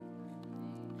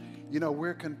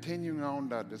We're continuing on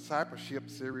the Discipleship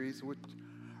Series, which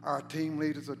our team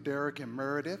leaders are Derek and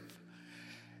Meredith.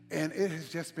 And it has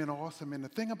just been awesome. And the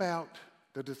thing about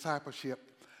the discipleship,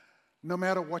 no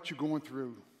matter what you're going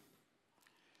through,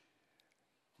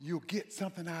 you'll get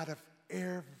something out of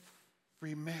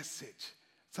every message,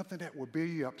 something that will build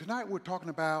you up. Tonight we're talking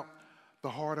about the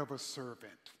heart of a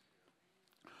servant.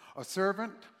 A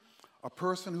servant, a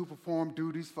person who performs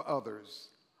duties for others,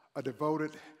 a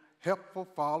devoted, helpful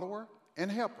follower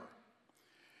and helper.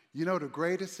 The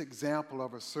greatest example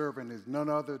of a servant is none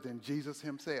other than Jesus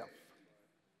himself.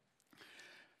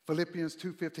 Philippians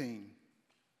 2:15.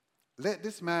 Let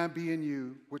this mind be in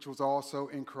you, which was also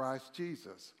in Christ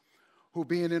Jesus, who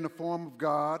being in the form of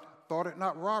God, thought it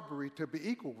not robbery to be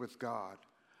equal with God,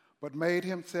 but made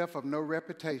himself of no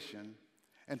reputation,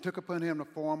 and took upon him the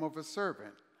form of a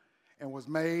servant, and was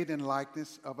made in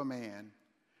likeness of a man.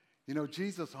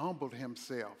 Jesus humbled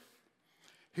himself.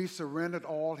 He surrendered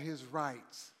all his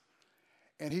rights,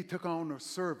 and he took on a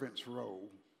servant's role.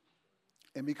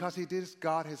 And because he did this,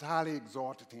 God has highly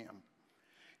exalted him,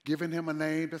 giving him a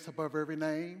name that's above every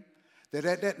name, that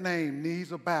at that name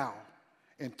knees will bow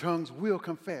and tongues will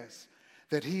confess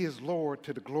that he is Lord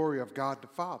to the glory of God the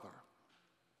Father.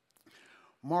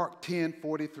 Mark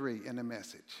 10:43 in the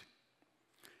Message.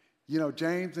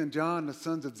 James and John, the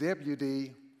sons of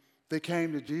Zebedee, they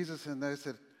came to Jesus and they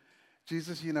said,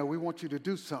 Jesus, we want you to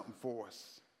do something for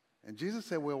us. And Jesus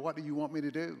said, well, what do you want me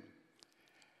to do?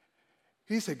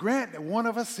 He said, grant that one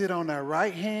of us sit on our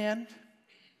right hand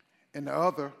and the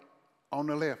other on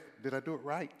the left. Did I do it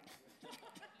right?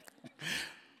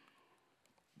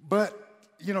 But,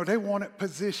 they wanted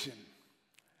position.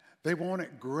 They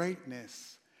wanted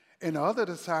greatness. And the other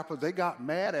disciples, they got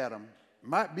mad at him.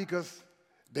 Might be because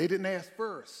they didn't ask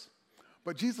first.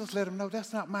 But Jesus let them know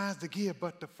that's not mine to give,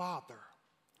 but the Father.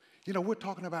 We're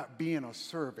talking about being a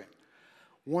servant,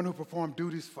 one who performs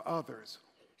duties for others.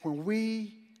 When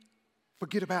we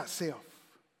forget about self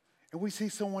and we see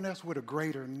someone else with a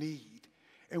greater need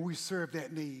and we serve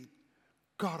that need,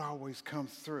 God always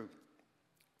comes through.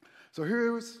 So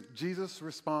here's Jesus'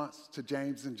 response to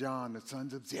James and John, the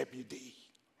sons of Zebedee.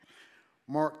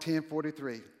 Mark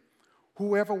 10:43.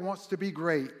 Whoever wants to be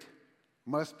great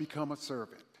must become a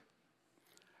servant.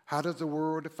 How does the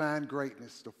world define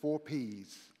greatness? The 4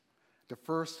 P's. The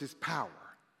first is power.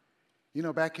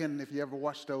 Back in, if you ever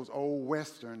watched those old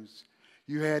Westerns,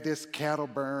 you had this cattle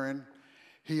baron.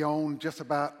 He owned just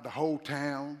about the whole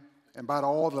town and about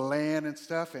all the land and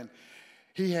stuff. And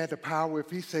he had the power. If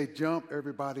he said jump,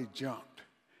 everybody jumped.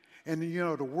 And,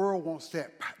 the world wants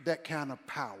that kind of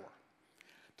power.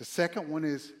 The second one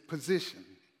is possessions.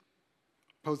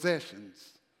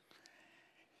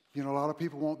 A lot of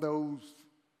people want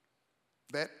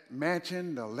that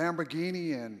mansion, the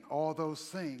Lamborghini, and all those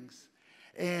things.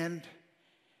 And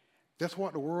that's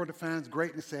what the world defines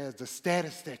greatness as, the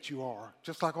status that you are.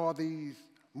 Just like all these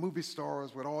movie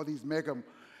stars with all these mega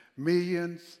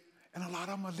millions. And a lot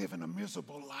of them are living a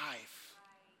miserable life.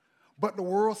 But the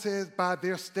world says by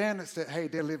their standards that, hey,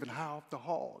 they're living high off the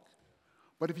hog.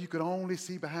 But if you could only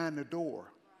see behind the door.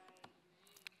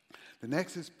 The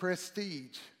next is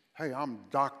prestige. Hey, I'm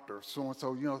Dr.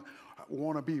 So-and-so, I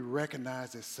want to be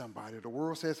recognized as somebody. The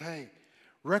world says, hey,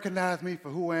 recognize me for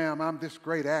who I am. I'm this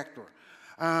great actor.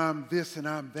 I'm this and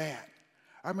I'm that.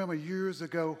 I remember years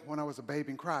ago when I was a babe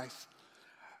in Christ,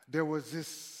 there was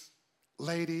this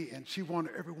lady and she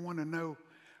wanted everyone to know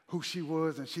who she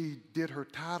was, and she did her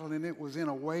title, and it was in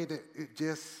a way that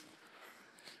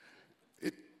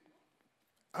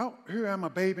here I'm a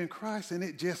babe in Christ, and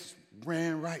it just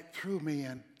ran right through me.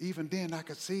 And even then I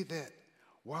could see that,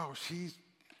 wow, she's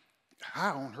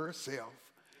high on herself.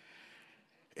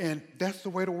 And that's the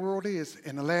way the world is.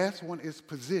 And the last one is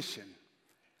position.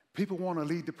 People want to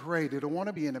lead the parade. They don't want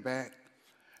to be in the back.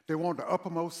 They want the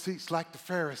uppermost seats like the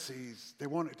Pharisees. They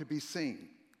want it to be seen.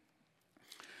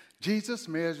 Jesus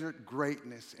measured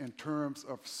greatness in terms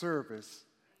of service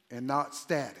and not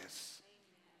status.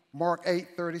 Mark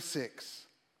 8:36.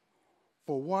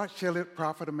 For what shall it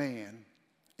profit a man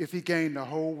if he gain the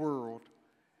whole world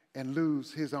and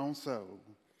lose his own soul?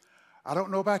 I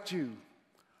don't know about you,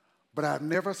 but I've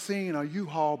never seen a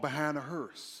U-Haul behind a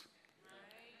hearse.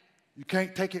 You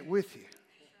can't take it with you.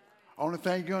 Only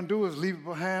thing you're going to do is leave it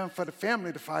behind for the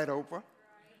family to fight over,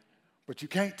 but you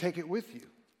can't take it with you.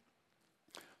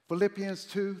 Philippians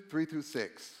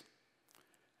 2:3-6.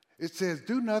 It says,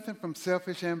 do nothing from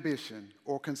selfish ambition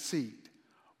or conceit,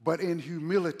 but in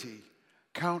humility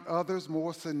count others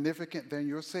more significant than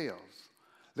yourselves.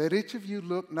 Let each of you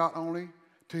look not only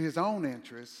to his own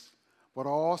interests, but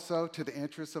also to the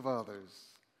interests of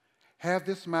others. Have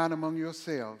this mind among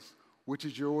yourselves, which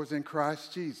is yours in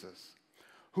Christ Jesus,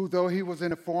 who, though he was in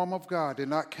the form of God, did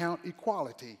not count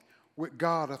equality with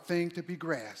God a thing to be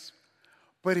grasped,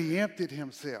 but he emptied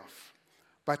himself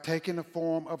by taking the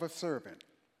form of a servant.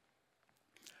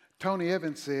 Tony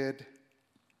Evans said,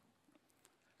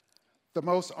 the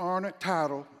most honored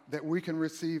title that we can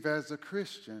receive as a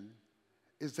Christian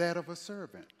is that of a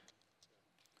servant.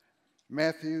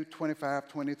 Matthew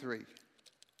 25:23.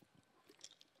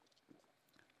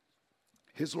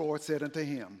 His Lord said unto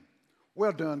him,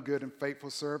 well done, good and faithful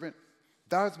servant.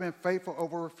 Thou hast been faithful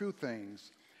over a few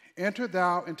things. Enter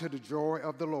thou into the joy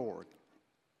of the Lord.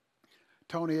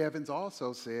 Tony Evans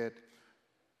also said,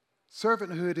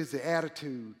 servanthood is the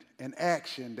attitude and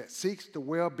action that seeks the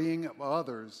well-being of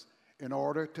others in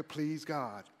order to please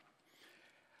God.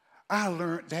 I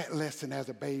learned that lesson as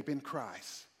a babe in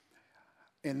Christ.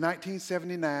 In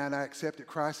 1979, I accepted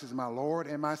Christ as my Lord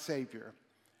and my Savior.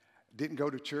 Didn't go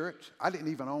to church. I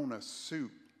didn't even own a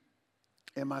suit.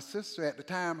 And my sister at the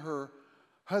time, her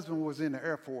husband was in the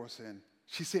Air Force, and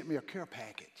she sent me a care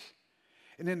package.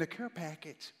 And in the care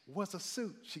package was a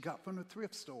suit she got from the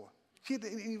thrift store. She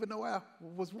didn't even know I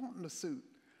was wanting a suit.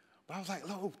 But I was like,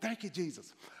 Lord, thank you,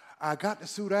 Jesus. I got the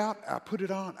suit out. I put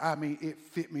it on. I mean, it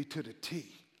fit me to the T.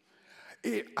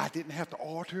 I didn't have to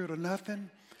alter it or nothing.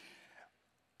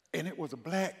 And it was a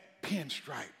black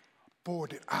pinstripe. Boy,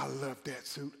 did I love that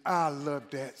suit. I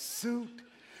loved that suit.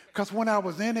 Because when I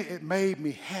was in it, it made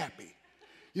me happy.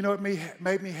 You know, it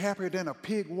made me happier than a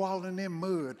pig wallowing in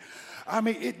mud. I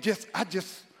mean, I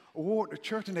just wore it to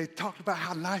church, and they talked about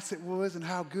how nice it was and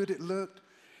how good it looked.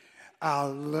 I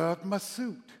loved my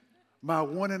suit, my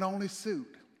one and only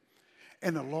suit.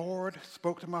 And the Lord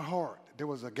spoke to my heart. There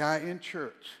was a guy in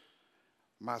church,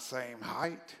 my same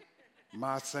height,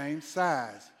 my same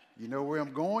size. You know where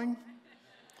I'm going?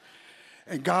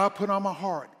 And God put on my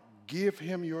heart, give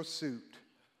him your suit.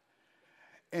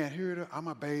 And here I'm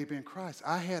a babe in Christ.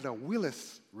 I had a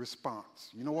Willis response.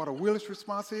 You know what a Willis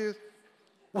response is?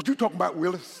 What you talking about,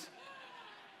 Willis?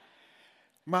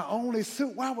 My only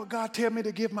suit. Why would God tell me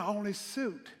to give my only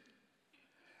suit?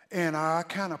 And I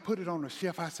kind of put it on the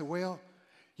shelf. I said, well,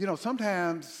 you know,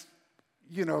 sometimes,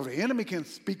 you know, the enemy can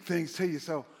speak things to you.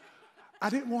 So I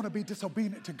didn't want to be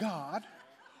disobedient to God,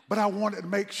 but I wanted to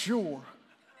make sure,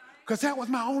 because that was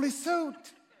my only suit.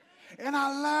 And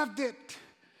I loved it.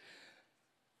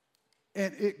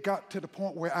 And it got to the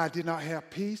point where I did not have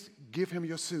peace. Give him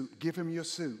your suit. Give him your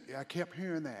suit. I kept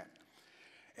hearing that.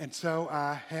 And so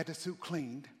I had the suit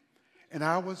cleaned, and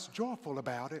I was joyful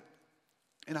about it,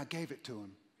 and I gave it to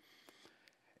him.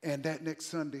 And that next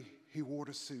Sunday, he wore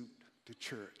the suit to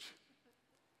church.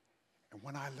 And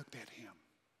when I looked at him,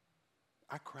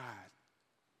 I cried.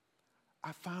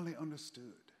 I finally understood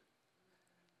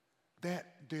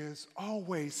that there's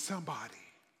always somebody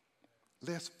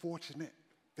less fortunate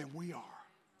than we are.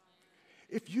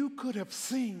 If you could have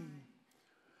seen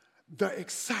the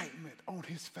excitement on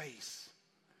his face,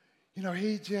 you know,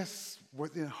 he just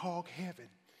was in hog heaven.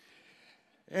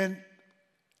 And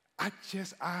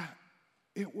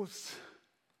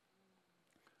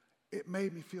it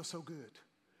made me feel so good.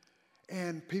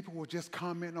 And people were just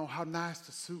commenting on how nice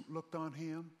the suit looked on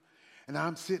him. And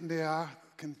I'm sitting there, I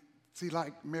can see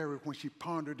like Mary when she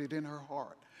pondered it in her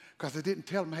heart. Because I didn't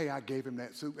tell him, hey, I gave him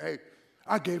that suit. Hey,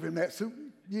 I gave him that suit.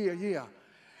 Yeah.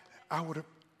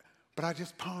 But I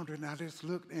just pondered and I just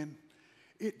looked, and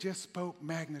it just spoke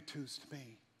magnitudes to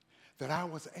me that I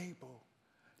was able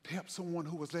to help someone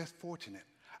who was less fortunate.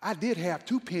 I did have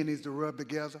 2 pennies to rub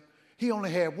together. He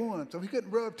only had 1, so he couldn't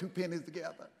rub 2 pennies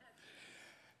together.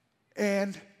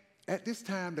 And at this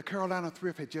time, the Carolina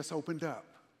Thrift had just opened up.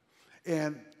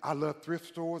 And I love thrift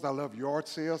stores. I love yard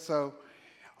sales. So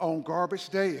on garbage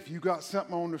day, if you got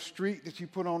something on the street that you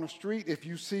put on the street, if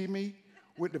you see me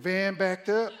with the van backed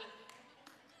up,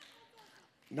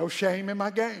 no shame in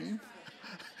my game.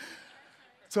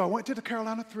 So I went to the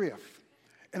Carolina Thrift,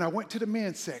 and I went to the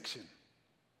men's section,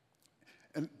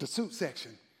 and the suit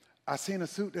section. I seen a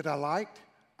suit that I liked.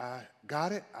 I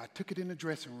got it. I took it in the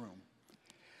dressing room.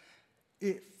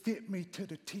 It fit me to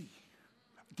the T.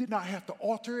 Did not have to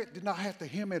alter it. Did not have to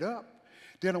hem it up.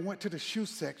 Then I went to the shoe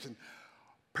section.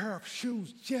 Pair of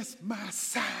shoes just my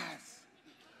size.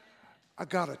 I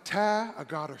got a tie. I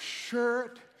got a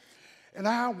shirt. And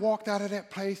I walked out of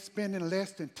that place spending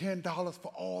less than $10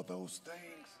 for all those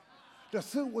things. The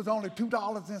suit was only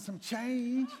 $2 and some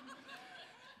change.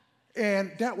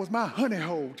 And that was my honey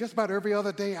hole. Just about every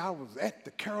other day I was at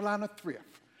the Carolina Thrift.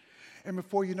 And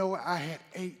before you know it, I had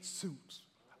 8 suits.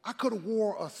 I could have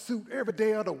wore a suit every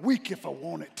day of the week if I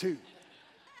wanted to.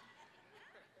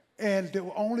 And there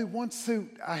was only one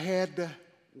suit I had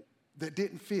that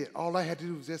didn't fit. All I had to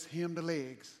do was just hem the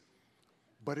legs.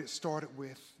 But it started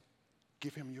with,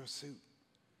 give him your suit.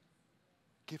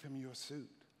 Give him your suit.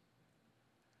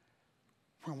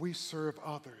 When we serve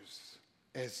others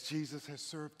as Jesus has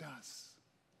served us,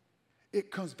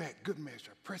 it comes back good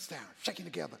measure, pressed down, shaking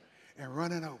together, and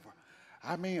running over.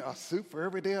 I mean, a suit for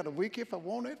every day of the week if I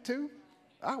wanted to.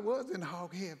 I was in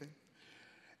hog heaven.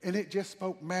 And it just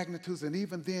spoke magnitudes. And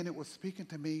even then it was speaking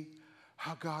to me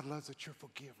how God loves a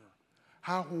cheerful giver.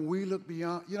 How when we look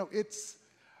beyond, it's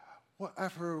what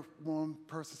I've heard one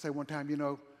person say one time,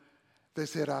 they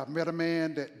said, I met a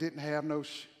man that didn't have no,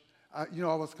 I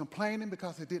was complaining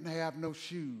because he didn't have no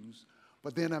shoes.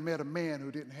 But then I met a man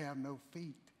who didn't have no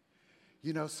feet.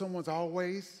 Someone's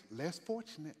always less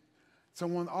fortunate.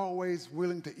 Someone always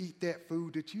willing to eat that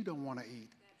food that you don't want to eat.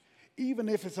 Even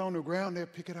if it's on the ground, they'll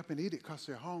pick it up and eat it because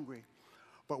they're hungry.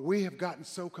 But we have gotten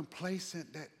so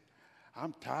complacent that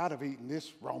I'm tired of eating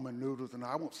this Roman noodles and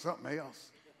I want something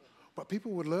else. But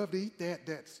people would love to eat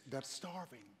that's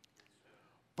starving.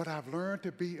 But I've learned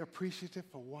to be appreciative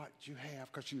for what you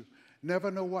have because you never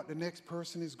know what the next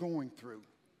person is going through.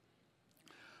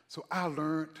 So I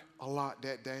learned a lot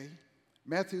that day.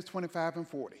 Matthew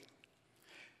 25:40.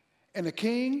 And the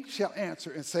king shall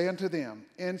answer and say unto them,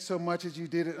 insomuch as you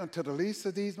did it unto the least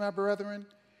of these, my brethren,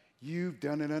 you've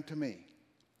done it unto me.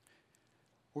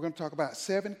 We're going to talk about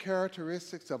 7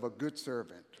 characteristics of a good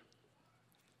servant.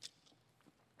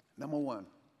 Number 1,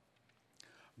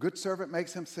 good servant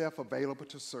makes himself available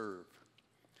to serve.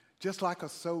 Just like a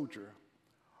soldier,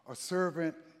 a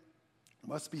servant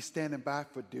must be standing by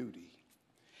for duty.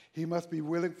 He must be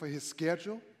willing for his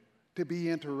schedule to be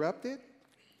interrupted.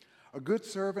 A good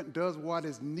servant does what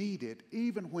is needed,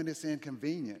 even when it's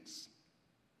inconvenience.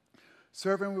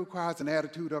 Serving requires an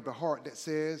attitude of the heart that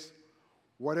says,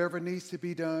 whatever needs to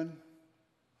be done,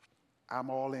 I'm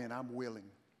all in, I'm willing.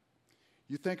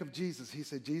 You think of Jesus, he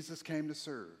said Jesus came to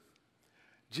serve.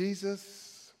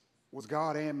 Jesus was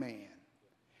God and man.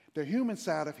 The human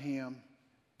side of him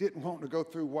didn't want to go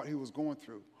through what he was going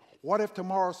through. What if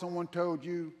tomorrow someone told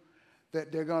you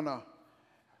that they're going to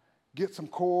get some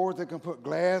cords, they can put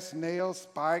glass, nails,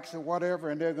 spikes, and whatever,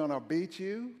 and they're going to beat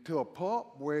you to a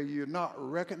pulp where you're not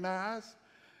recognized.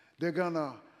 They're going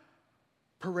to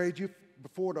parade you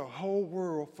before the whole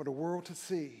world for the world to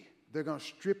see. They're going to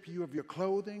strip you of your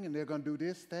clothing, and they're going to do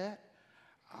this, that.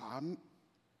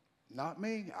 Not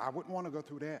me. I wouldn't want to go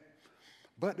through that.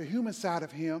 But the human side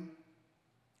of him,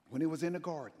 when he was in the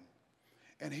garden,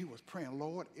 and he was praying,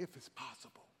 Lord, if it's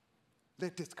possible,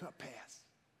 let this cup pass.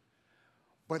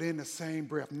 But in the same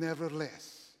breath,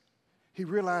 nevertheless, he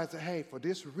realized that, hey, for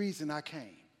this reason I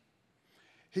came.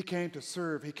 He came to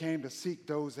serve. He came to seek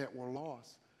those that were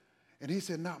lost. And he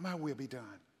said, not my will be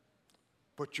done,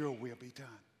 but your will be done.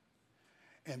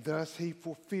 And thus he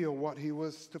fulfilled what he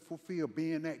was to fulfill,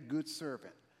 being that good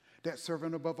servant, that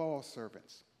servant above all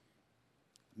servants.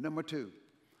 Number 2,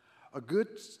 a good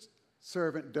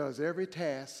servant does every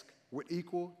task with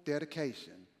equal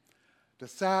dedication. The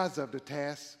size of the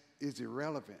task is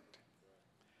irrelevant.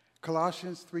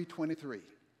 Colossians 3:23.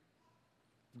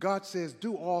 God says,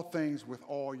 do all things with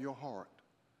all your heart.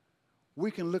 We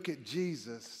can look at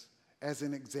Jesus as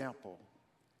an example.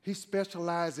 He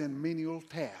specialized in menial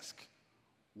tasks,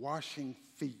 washing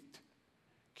feet.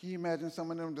 Can you imagine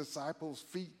some of them disciples'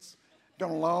 feet,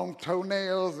 them long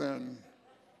toenails and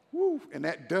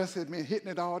that dust had been hitting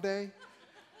it all day?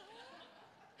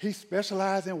 He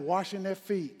specialized in washing their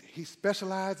feet. He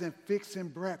specialized in fixing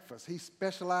breakfast. He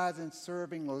specialized in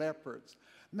serving lepers.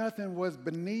 Nothing was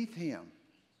beneath him.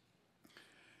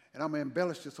 And I'm going to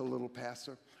embellish this a little,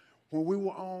 Pastor. When we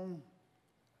were on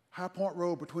High Point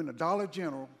Road between the Dollar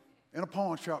General and a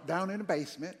pawn shop down in the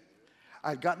basement,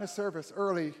 I'd gotten to service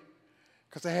early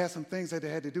because I had some things that I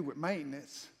had to do with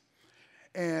maintenance.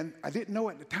 And I didn't know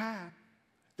at the time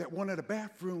that one of the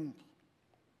bathrooms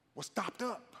was stopped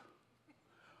up.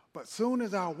 But soon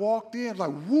as I walked in,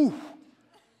 like, whoo,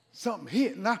 something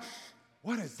hit. And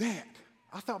what is that?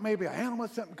 I thought maybe an animal or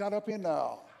something got up in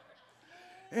there.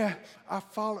 Yeah, I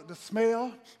followed the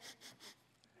smell,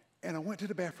 and I went to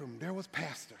the bathroom. There was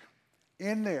Pastor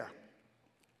in there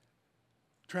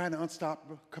trying to unstop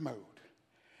the commode.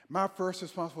 My first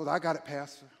response was, I got it,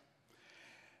 Pastor.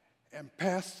 And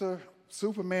Pastor,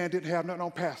 Superman didn't have nothing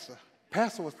on Pastor.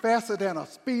 Pastor was faster than a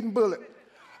speeding bullet.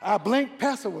 I blinked,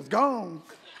 Pastor was gone.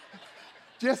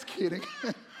 Just kidding.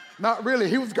 Not really,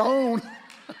 he was gone.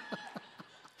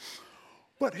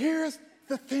 But here's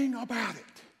the thing about it.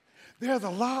 There's a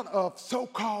lot of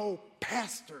so-called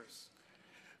pastors,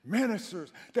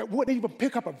 ministers, that wouldn't even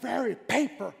pick up a very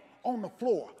paper on the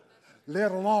floor,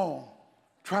 let alone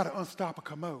try to unstop a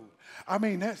commode. I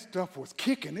mean, that stuff was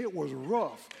kicking. It was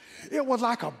rough. It was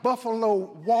like a buffalo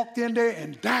walked in there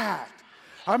and died.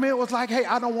 I mean, it was like, hey,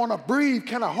 I don't want to breathe.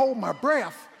 Can I hold my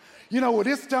breath? You know, will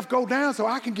this stuff go down so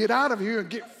I can get out of here and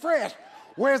get fresh?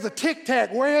 Where's the Tic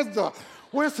Tac?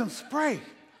 Where's some spray?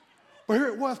 But here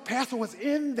it was. Pastor was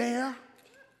in there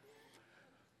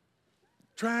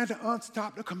trying to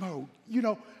unstop the commode. You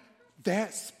know,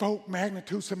 that spoke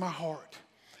magnitude to my heart.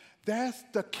 That's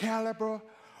the caliber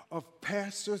of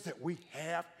pastors that we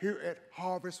have here at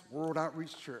Harvest World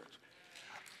Outreach Church.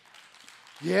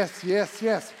 Yes, yes,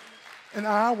 yes. And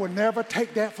I will never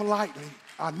take that for lightly.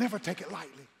 I'll never take it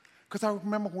lightly. Because I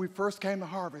remember when we first came to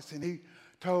Harvest and he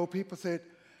told people, said,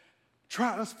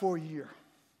 try us for a year.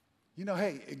 You know,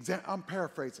 hey, I'm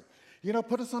paraphrasing. You know,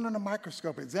 put us under the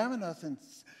microscope, examine us, and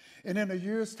in a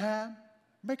year's time,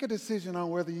 make a decision on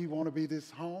whether you want to be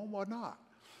this home or not.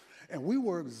 And we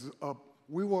were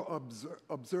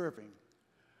observing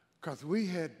because we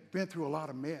had been through a lot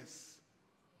of mess.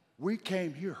 We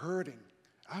came here hurting.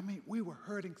 I mean, we were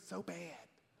hurting so bad.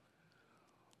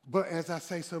 But as I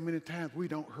say so many times, we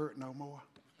don't hurt no more.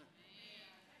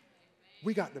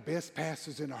 We got the best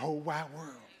pastors in the whole wide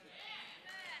world.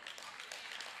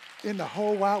 In the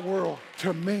whole wide world,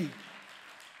 to me,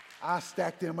 I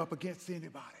stack them up against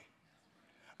anybody.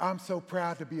 I'm so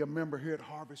proud to be a member here at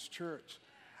Harvest Church.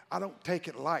 I don't take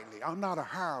it lightly. I'm not a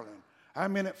hireling.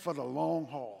 I'm in it for the long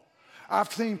haul.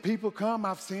 I've seen people come,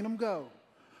 I've seen them go.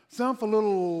 Some for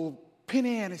little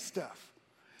penny ante stuff.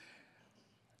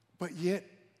 But yet,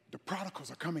 the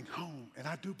prodigals are coming home, and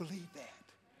I do believe that.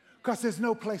 Because there's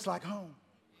no place like home.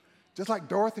 Just like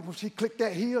Dorothy, when she clicked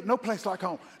that heel, no place like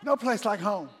home. No place like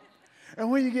home.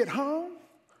 And when you get home,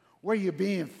 where you're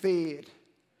being fed,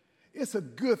 it's a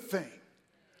good thing.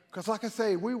 Because like I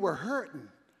say, we were hurting,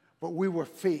 but we were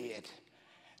fed,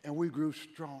 and we grew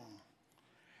strong.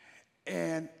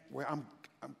 And, well, I'm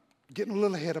getting a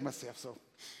little ahead of myself,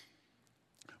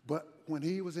 but when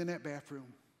he was in that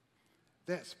bathroom,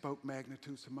 that spoke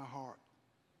magnitude to my heart.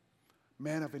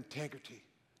 Man of integrity.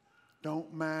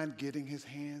 Don't mind getting his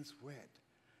hands wet.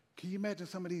 Can you imagine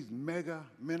some of these mega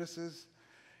ministers,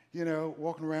 you know,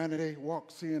 walking around and they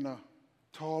seeing a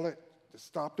toilet that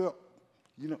stopped up,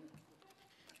 you know.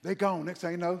 They gone. Next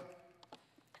thing you know,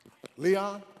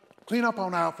 Leon, clean up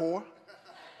on aisle 4.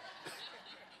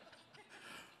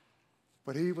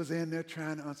 But he was in there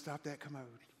trying to unstop that commode.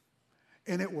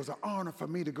 And it was an honor for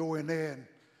me to go in there and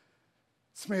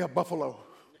smell buffalo.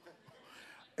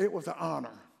 It was an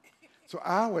honor. So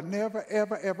I would never,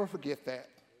 ever, ever forget that.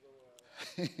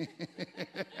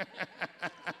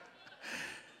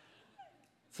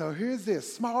 So here's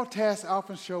this. Small tasks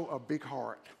often show a big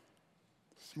heart.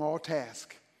 Small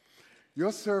task.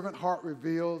 Your servant heart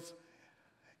reveals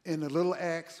in the little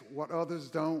acts what others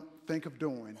don't think of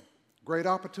doing. Great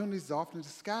opportunities often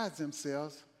disguise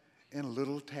themselves in a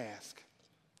little task.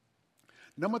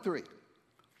 Number 3,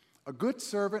 a good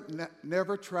servant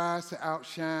never tries to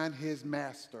outshine his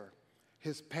master,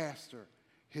 his pastor,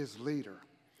 his leader.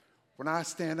 When I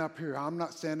stand up here, I'm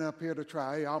not standing up here to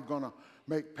try, hey, I'm going to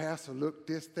make pastor look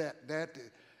this, that.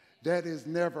 That is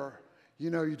never, you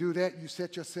know, you do that, you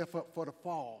set yourself up for the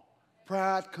fall.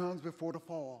 Pride comes before the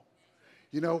fall.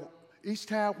 You know, each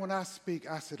time when I speak,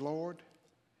 I said, Lord,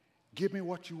 give me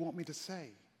what you want me to say.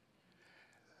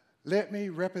 Let me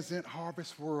represent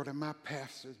Harvest World and my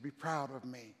pastors. Be proud of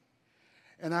me.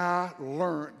 And I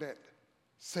learned that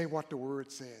say what the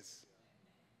word says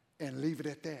and leave it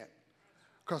at that.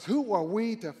 Because who are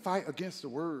we to fight against the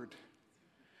word?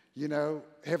 You know,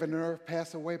 heaven and earth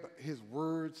pass away, but his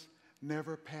words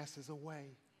never passes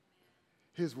away.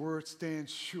 His word stands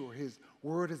sure. His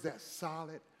word is that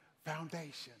solid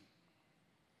foundation.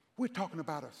 We're talking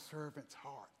about a servant's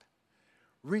heart.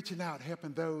 Reaching out,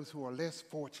 helping those who are less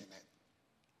fortunate.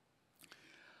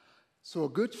 So a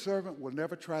good servant will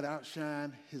never try to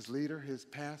outshine his leader, his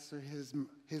pastor,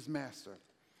 his master.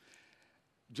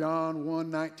 John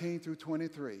 1:19 through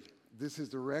 23. This is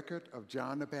the record of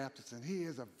John the Baptist, and he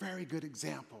is a very good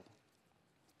example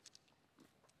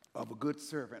of a good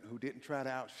servant who didn't try to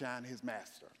outshine his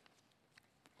master.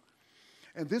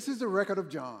 And this is the record of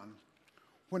John.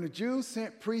 When the Jews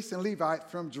sent priests and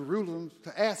Levites from Jerusalem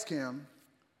to ask him,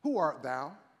 who art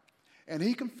thou? And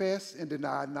he confessed and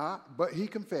denied not, but he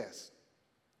confessed,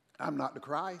 I'm not the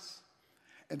Christ.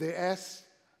 And they asked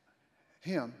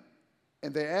him,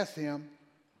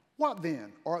 what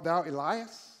then? Art thou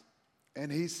Elias?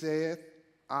 And he said,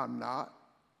 I'm not.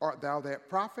 Art thou that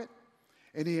prophet?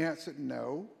 And he answered,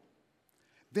 no.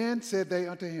 Then said they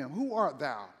unto him, who art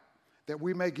thou, that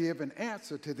we may give an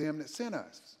answer to them that sent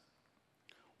us?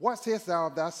 What sayest thou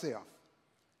of thyself?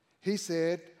 He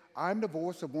said, I'm the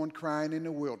voice of one crying in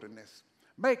the wilderness.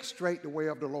 Make straight the way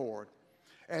of the Lord.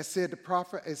 As said the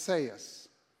prophet Isaiah,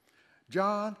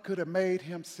 John could have made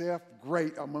himself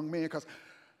great among men because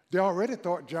they already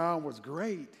thought John was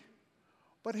great,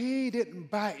 but he didn't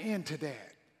buy into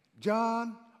that.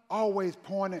 John always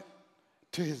pointed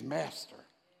to his master.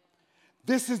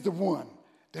 This is the one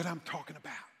that I'm talking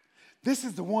about. This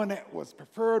is the one that was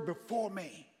preferred before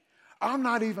me. I'm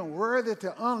not even worthy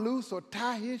to unloose or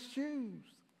tie his shoes.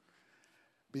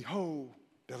 Behold,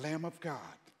 the Lamb of God.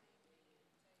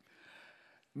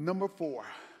 Number 4,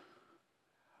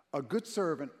 a good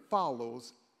servant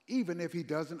follows even if he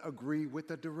doesn't agree with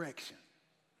the direction.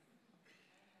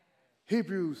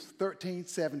 Hebrews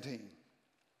 13:17.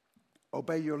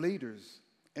 Obey your leaders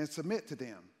and submit to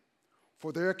them,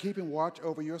 for they are keeping watch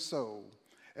over your soul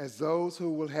as those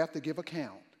who will have to give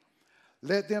account.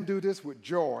 Let them do this with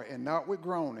joy and not with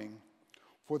groaning,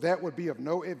 for that would be of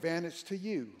no advantage to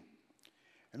you.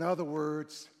 In other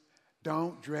words,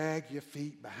 don't drag your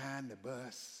feet behind the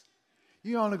bus.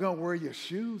 You're only going to wear your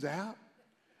shoes out.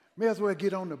 May as well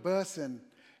get on the bus and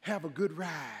have a good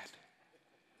ride.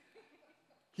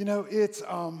 You know, it's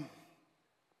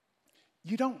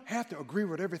you don't have to agree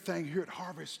with everything here at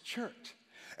Harvest Church.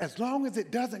 As long as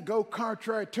it doesn't go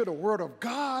contrary to the Word of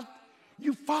God,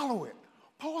 you follow it.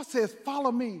 Paul says,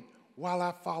 follow me while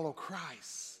I follow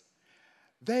Christ.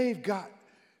 They've got,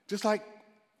 just like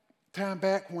time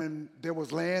back when there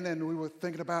was land and we were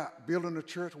thinking about building a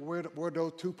church, where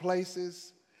those two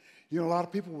places, you know, a lot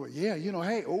of people were, yeah, you know,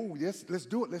 hey, oh, yes, let's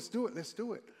do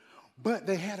it. But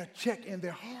they had a check in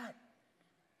their heart.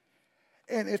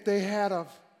 And if they had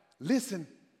listened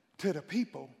to the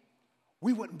people,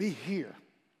 we wouldn't be here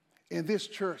in this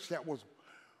church that was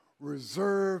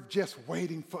reserved just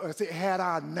waiting for us. It had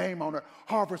our name on it,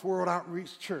 Harvest World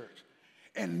Outreach Church,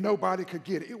 and nobody could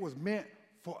get it. It was meant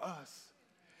for us.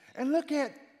 And look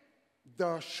at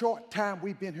the short time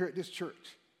we've been here at this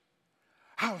church,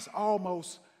 how it's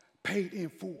almost paid in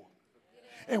full.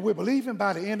 And we're believing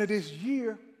by the end of this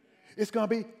year, it's going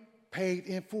to be paid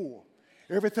in full.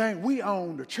 Everything we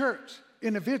own, the church,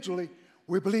 individually,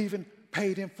 we're believing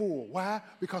paid in full. Why?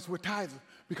 Because we're tithers,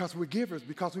 because we're givers,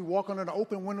 because we walk under the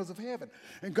open windows of heaven.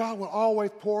 And God will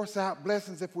always pour us out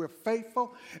blessings if we're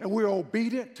faithful and we're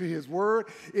obedient to his word.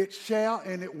 It shall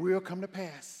and it will come to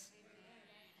pass.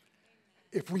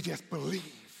 If we just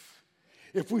believe,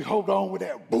 if we hold on with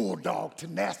that bulldog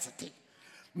tenacity,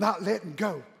 not letting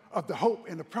go of the hope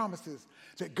and the promises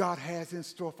that God has in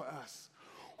store for us.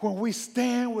 When we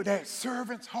stand with that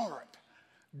servant's heart,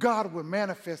 God will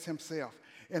manifest himself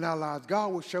in our lives.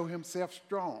 God will show himself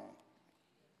strong.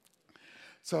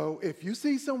 So if you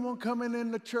see someone coming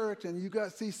in the church and you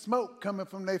got to see smoke coming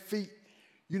from their feet,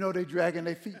 you know they're dragging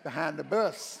their feet behind the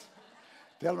bus.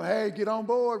 Tell them, hey, get on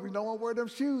board. We don't want to wear them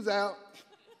shoes out.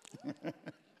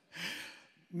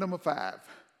 Number 5,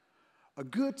 a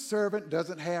good servant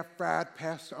doesn't have fried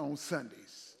pastor on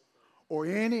Sundays or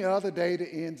any other day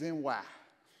that ends in Y.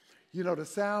 You know, the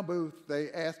sound booth, they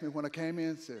asked me when I came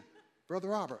in, said, Brother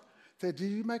Robert, said,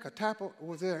 did you make a typo?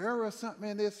 Was there an error or something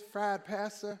in this fried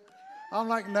pastor? I'm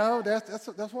like, no, that's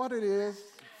what it is,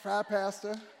 fried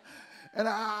pastor. And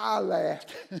I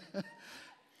laughed.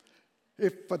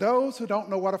 For those who don't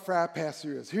know what a fried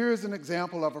pastor is, here's an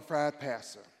example of a fried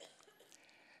pastor.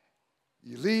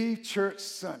 You leave church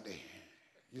Sunday.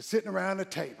 You're sitting around the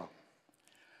table.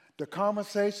 The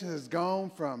conversation has gone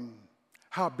from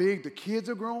how big the kids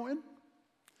are growing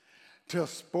to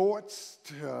sports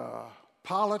to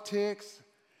politics.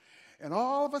 And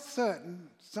all of a sudden,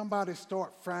 somebody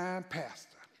start frying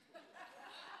pastor.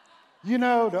 You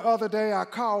know, the other day I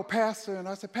called pastor and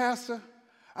I said, Pastor,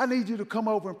 I need you to come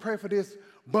over and pray for this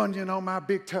bunion on my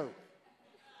big toe.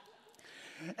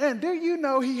 And do you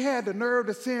know he had the nerve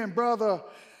to send Brother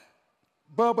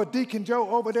Bubba Deacon Joe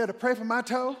over there to pray for my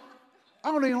toe?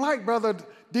 I don't even like Brother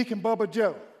Deacon Bubba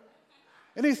Joe.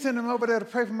 And he sent him over there to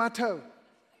pray for my toe.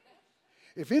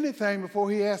 If anything,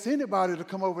 before he asks anybody to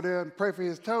come over there and pray for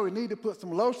his toe, he need to put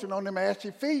some lotion on them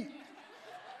ashy feet.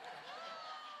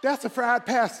 That's a fried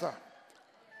pastor.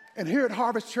 And here at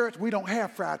Harvest Church, we don't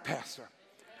have fried pastor.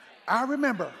 I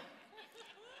remember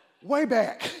way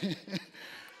back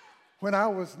when I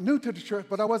was new to the church,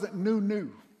 but I wasn't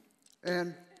new.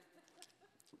 And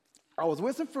I was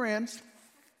with some friends.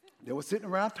 They were sitting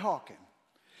around talking.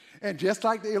 And just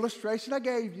like the illustration I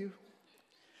gave you,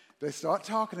 they start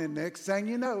talking, and next thing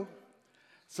you know,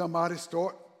 somebody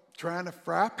start trying to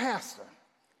fry pastor.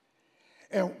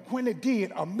 And when it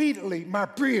did, immediately my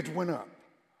bridge went up.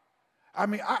 I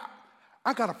mean,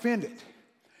 I got offended.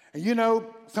 And you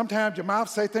know, sometimes your mouth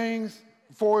say things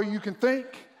before you can think.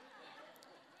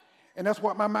 And that's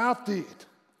what my mouth did.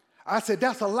 I said,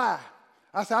 that's a lie.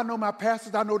 I said, I know my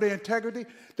pastors, I know their integrity.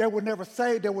 They will never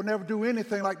say, they will never do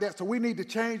anything like that. So we need to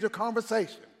change the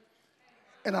conversation.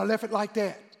 And I left it like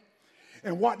that.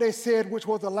 And what they said, which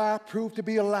was a lie, proved to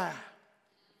be a lie.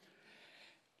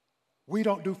 We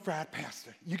don't do fried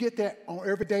pastor. You get that on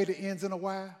every day that ends in a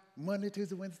Y? Monday,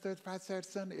 Tuesday, Wednesday, Thursday, Friday, Saturday,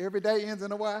 Sunday. Every day ends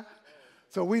in a Y.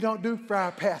 So we don't do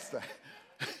fried pastor.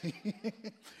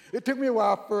 It took me a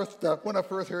while when I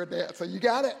first heard that. So you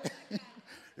got it?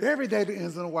 Every day that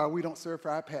ends in a Y, we don't serve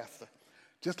fried pasta.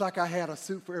 Just like I had a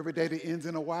suit for every day that ends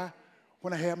in a Y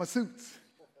when I had my suits.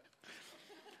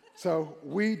 So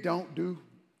we don't do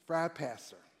fried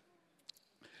pasta.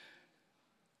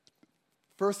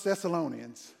 1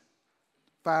 Thessalonians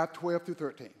 5:12 through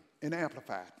 13 in the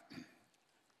Amplified.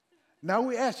 Now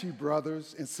we ask you,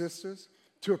 brothers and sisters,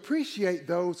 to appreciate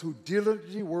those who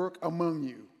diligently work among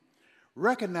you.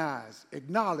 Recognize,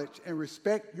 acknowledge, and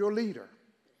respect your leader,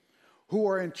 who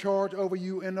are in charge over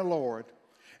you in the Lord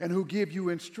and who give you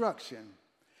instruction.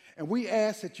 And we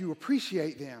ask that you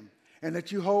appreciate them and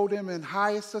that you hold them in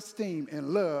highest esteem and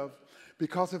love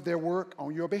because of their work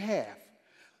on your behalf.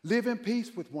 Live in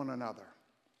peace with one another.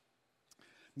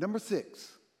 Number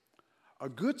 6, a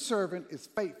good servant is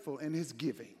faithful in his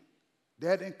giving.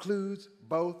 That includes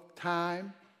both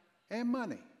time and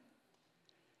money.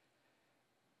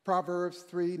 Proverbs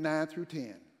 3:9 through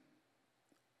 10.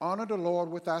 Honor the Lord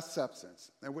with thy substance,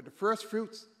 and with the first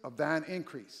fruits of thine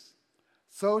increase.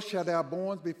 So shall thy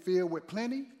barns be filled with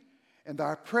plenty, and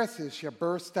thy presses shall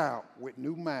burst out with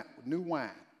new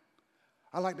wine.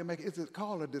 I like to make it, is it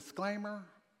called a disclaimer?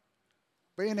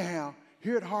 But anyhow,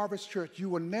 here at Harvest Church, you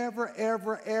will never,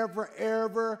 ever, ever,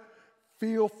 ever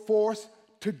feel forced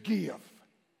to give.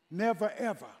 Never,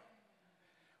 ever.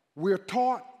 We're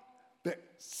taught the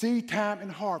seed time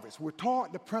and harvest. We're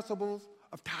taught the principles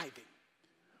of tithing.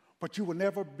 But you will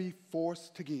never be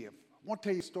forced to give. I want to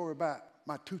tell you a story about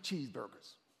my 2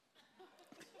 cheeseburgers.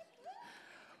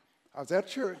 I was at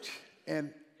church,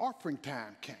 and offering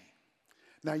time came.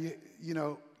 Now, you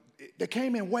know, they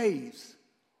came in waves,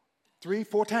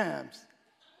 3-4 times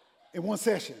in one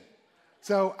session.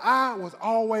 So I was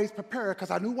always prepared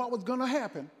because I knew what was going to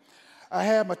happen. I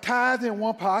had my tithes in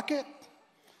one pocket.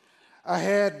 I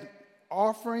had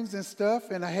offerings and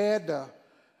stuff, and I had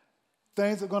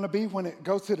things that are going to be when it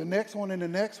goes to the next one and the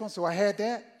next one. So I had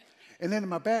that. And then in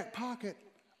my back pocket,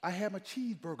 I had my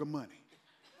cheeseburger money.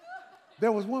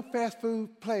 There was one fast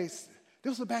food place.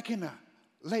 This was back in the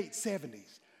late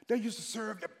 70s. They used to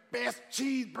serve the best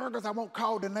cheeseburgers. I won't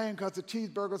call the name because the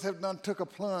cheeseburgers have done took a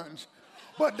plunge.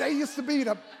 But they used to be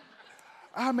those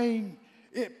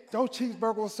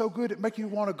cheeseburgers were so good it make you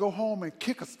want to go home and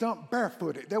kick a stump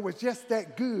barefooted. They was just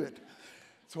that good.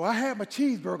 So I had my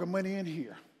cheeseburger money in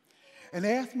here. And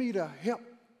they asked me to help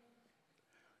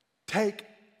take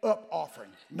up offering.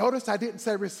 Notice I didn't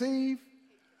say receive.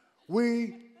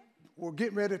 We were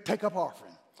getting ready to take up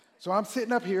offering. So I'm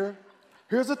sitting up here.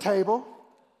 Here's a table.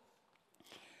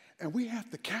 And we have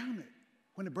to count it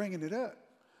when they're bringing it up.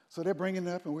 So they're bringing it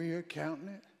up, and we're here counting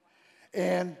it.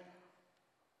 And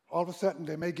all of a sudden,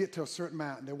 they may get to a certain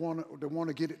amount, and they want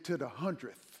to get it to the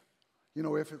 100th. You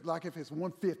know, if it's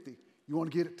 150, you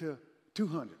want to get it to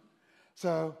 200.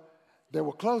 So they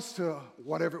were close to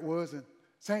whatever it was, and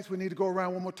saints, we need to go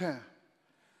around one more time.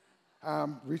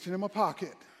 I'm reaching in my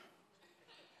pocket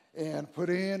and put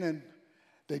in, and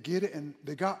they get it, and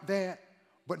they got that,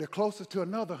 but they're closer to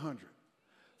another 100.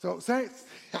 So saints,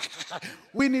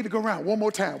 we need to go around one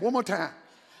more time.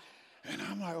 And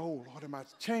I'm like, oh, Lord, my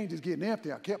change is getting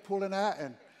empty. I kept pulling out,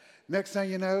 and next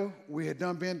thing you know, we had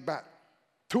been about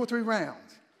 2 or 3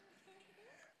 rounds.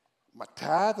 My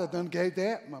tithes, I done gave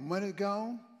that. My money's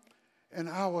gone. And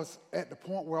I was at the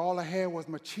point where all I had was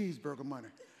my cheeseburger money.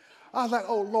 I was like,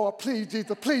 oh, Lord, please,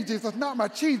 Jesus, not my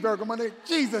cheeseburger money.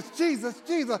 Jesus,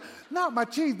 not my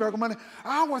cheeseburger money.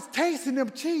 I was tasting them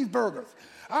cheeseburgers.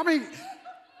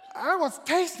 I was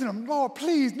tasting them. Lord,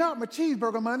 please, not my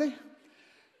cheeseburger money.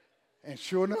 And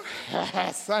sure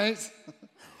enough, saints,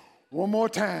 one more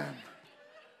time,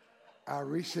 I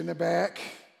reached in the back,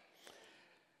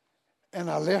 and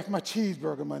I left my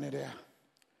cheeseburger money there.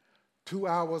 2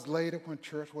 hours later, when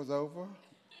church was over,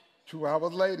 2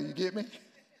 hours later, you get me?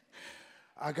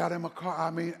 I got in my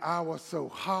car. I was so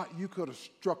hot, you could have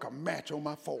struck a match on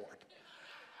my Ford.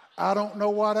 I don't know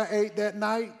what I ate that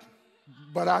night,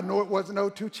 but I know it wasn't no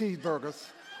 2 cheeseburgers.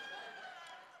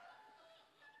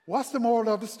 What's the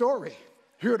moral of the story?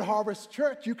 Here at Harvest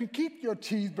Church, you can keep your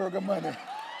cheeseburger money.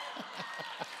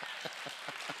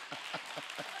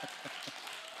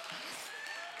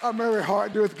 A merry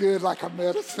heart doeth good like a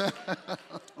medicine.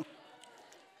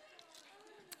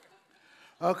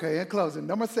 Okay, in closing,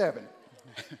 number 7.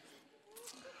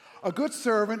 A good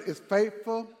servant is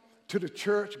faithful to the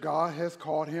church God has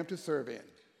called him to serve in.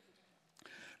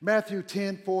 Matthew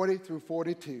 10:40 through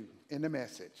 42 in the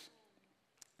Message.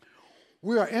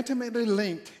 We are intimately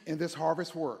linked in this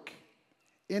harvest work.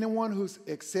 Anyone who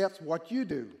accepts what you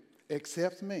do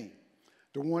accepts me,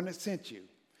 the one that sent you.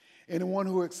 Anyone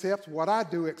who accepts what I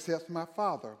do accepts my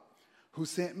Father who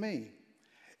sent me.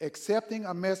 Accepting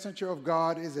a messenger of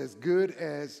God is as good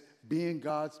as being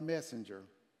God's messenger.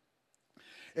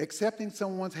 Accepting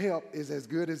someone's help is as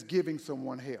good as giving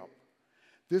someone help.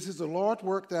 This is the Lord's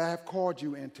work that I have called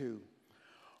you into,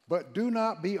 but do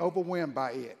not be overwhelmed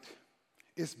by it.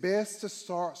 It's best to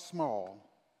start small.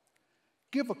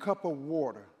 Give a cup of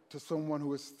water to someone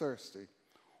who is thirsty,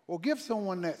 or give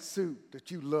someone that suit that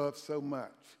you love so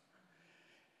much.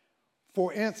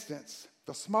 For instance,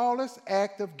 the smallest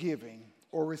act of giving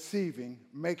or receiving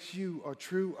makes you a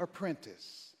true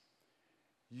apprentice.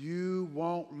 You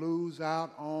won't lose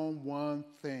out on one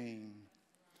thing.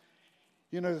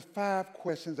 You know, there's 5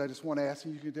 questions I just want to ask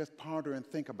you. You can just ponder and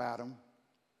think about them.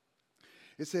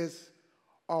 It says,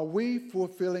 are we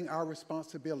fulfilling our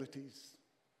responsibilities?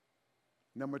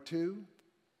 Number 2,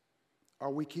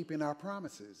 are we keeping our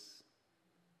promises?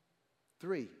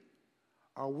 3,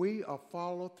 are we a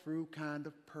follow-through kind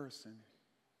of person?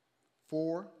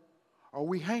 4, are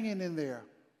we hanging in there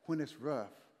when it's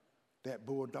rough, that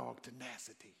bulldog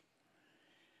tenacity?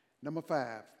 Number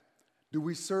 5, do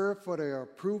we serve for the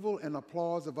approval and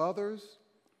applause of others,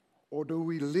 or do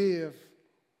we live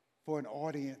for an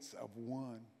audience of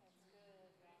one?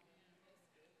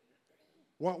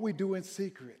 What we do in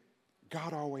secret,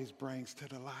 God always brings to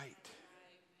the light.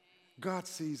 God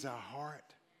sees our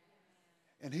heart,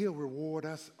 and he'll reward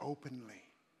us openly.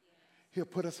 He'll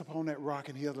put us upon that rock,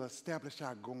 and he'll establish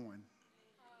our going.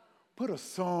 Put a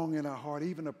song in our heart,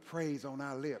 even a praise on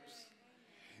our lips.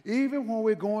 Even when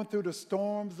we're going through the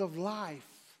storms of life,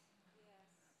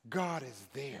 God is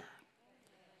there.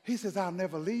 He says, I'll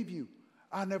never leave you.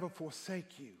 I'll never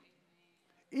forsake you.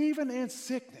 Even in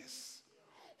sickness,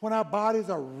 when our bodies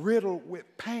are riddled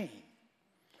with pain,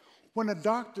 when the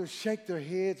doctors shake their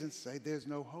heads and say, there's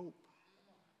no hope,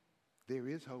 there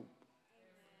is hope.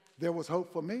 There was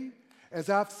hope for me. As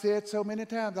I've said so many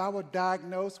times, I was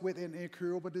diagnosed with an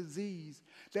incurable disease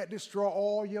that destroys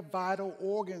all your vital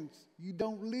organs. You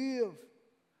don't live.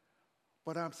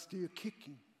 But I'm still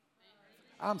kicking.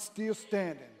 I'm still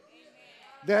standing.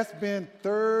 That's been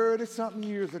 30-something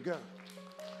years ago.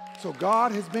 So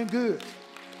God has been good.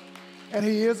 And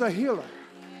he is a healer.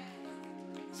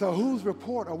 So whose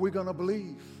report are we going to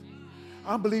believe?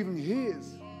 I'm believing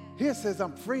his. His says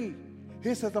I'm free.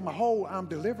 His says I'm whole, I'm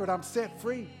delivered, I'm set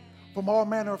free from all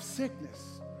manner of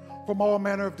sickness, from all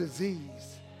manner of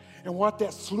disease. And what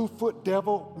that slew-foot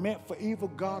devil meant for evil,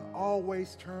 God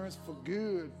always turns for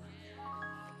good.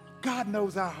 God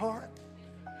knows our heart.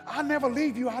 I'll never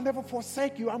leave you. I'll never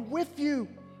forsake you. I'm with you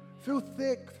through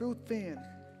thick, through thin.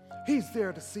 He's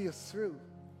there to see us through.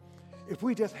 If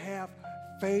we just have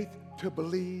faith to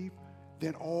believe,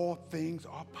 then all things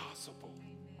are possible.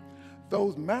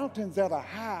 Those mountains that are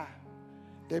high,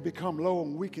 they become low,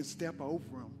 and we can step over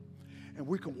them. And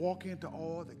we can walk into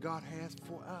all that God has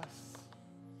for us.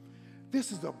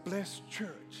 This is a blessed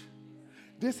church.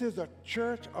 This is a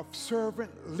church of servant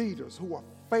leaders who are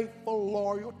faithful,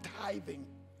 loyal, tithing,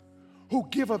 who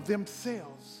give of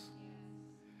themselves.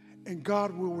 And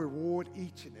God will reward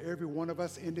each and every one of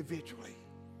us individually.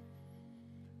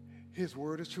 His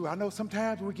word is true. I know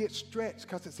sometimes we get stretched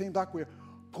because it seems like we're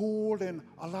pulled in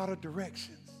a lot of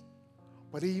directions.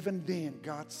 But even then,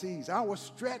 God sees. I was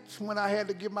stretched when I had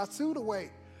to give my suit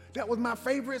away. That was my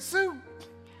favorite suit.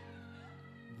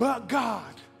 But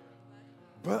God,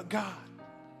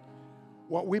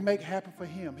 what we make happen for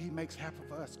him, he makes happen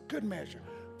for us. Good measure,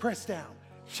 pressed down,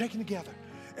 shaken together,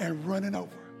 and running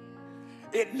over.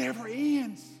 It never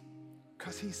ends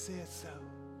because he said so.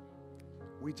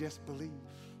 We just believe.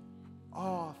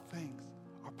 All things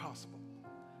are possible.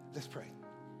 Let's pray.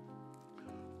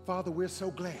 Father, we're so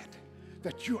glad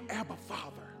that you're Abba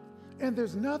Father, and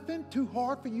there's nothing too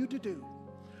hard for you to do.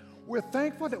 We're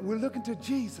thankful that we're looking to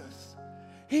Jesus.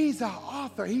 He's our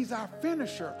author. He's our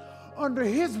finisher. Under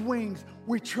his wings,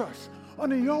 we trust.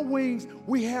 Under your wings,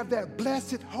 we have that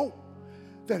blessed hope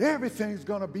that everything's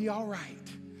going to be all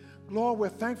right. Lord, we're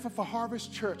thankful for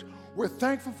Harvest Church. We're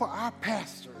thankful for our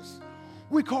pastors.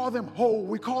 We call them whole.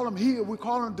 We call them healed. We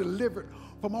call them delivered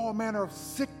from all manner of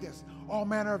sickness, all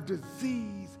manner of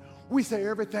disease. We say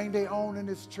everything they own in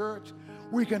this church,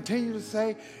 we continue to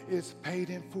say, is paid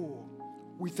in full.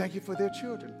 We thank you for their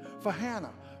children. For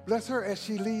Hannah, bless her as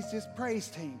she leads this praise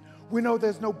team. We know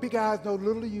there's no big eyes, no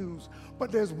little U's,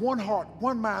 but there's one heart,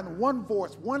 one mind, one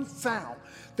voice, one sound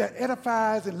that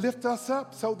edifies and lifts us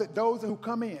up so that those who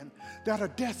come in that are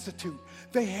destitute,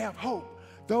 they have hope.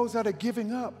 Those that are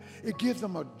giving up, it gives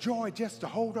them a joy just to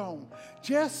hold on.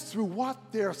 Just through what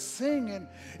they're singing,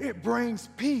 it brings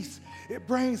peace. It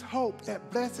brings hope,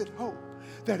 that blessed hope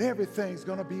that everything's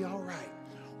going to be all right.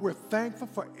 We're thankful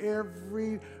for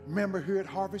every member here at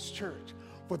Harvest Church.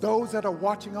 For those that are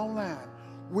watching online,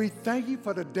 we thank you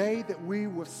for the day that we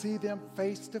will see them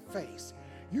face to face.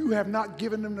 You have not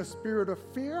given them the spirit of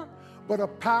fear, but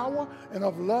of power and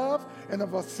of love and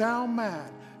of a sound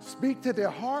mind. Speak to their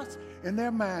hearts and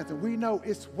their minds, and we know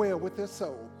it's well with their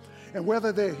soul. And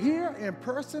whether they're here in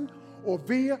person or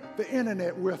via the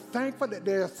internet, we're thankful that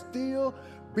they're still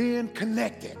being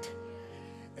connected.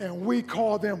 And we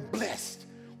call them blessed.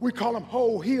 We call them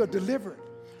whole, healed, delivered.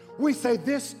 We say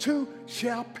this too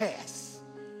shall pass.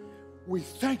 We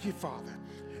thank you, Father.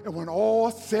 And when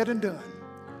all's said and done,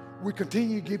 we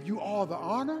continue to give you all the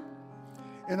honor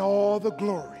and all the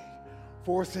glory.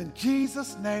 For it's in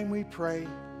Jesus' name we pray.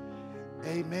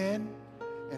 Amen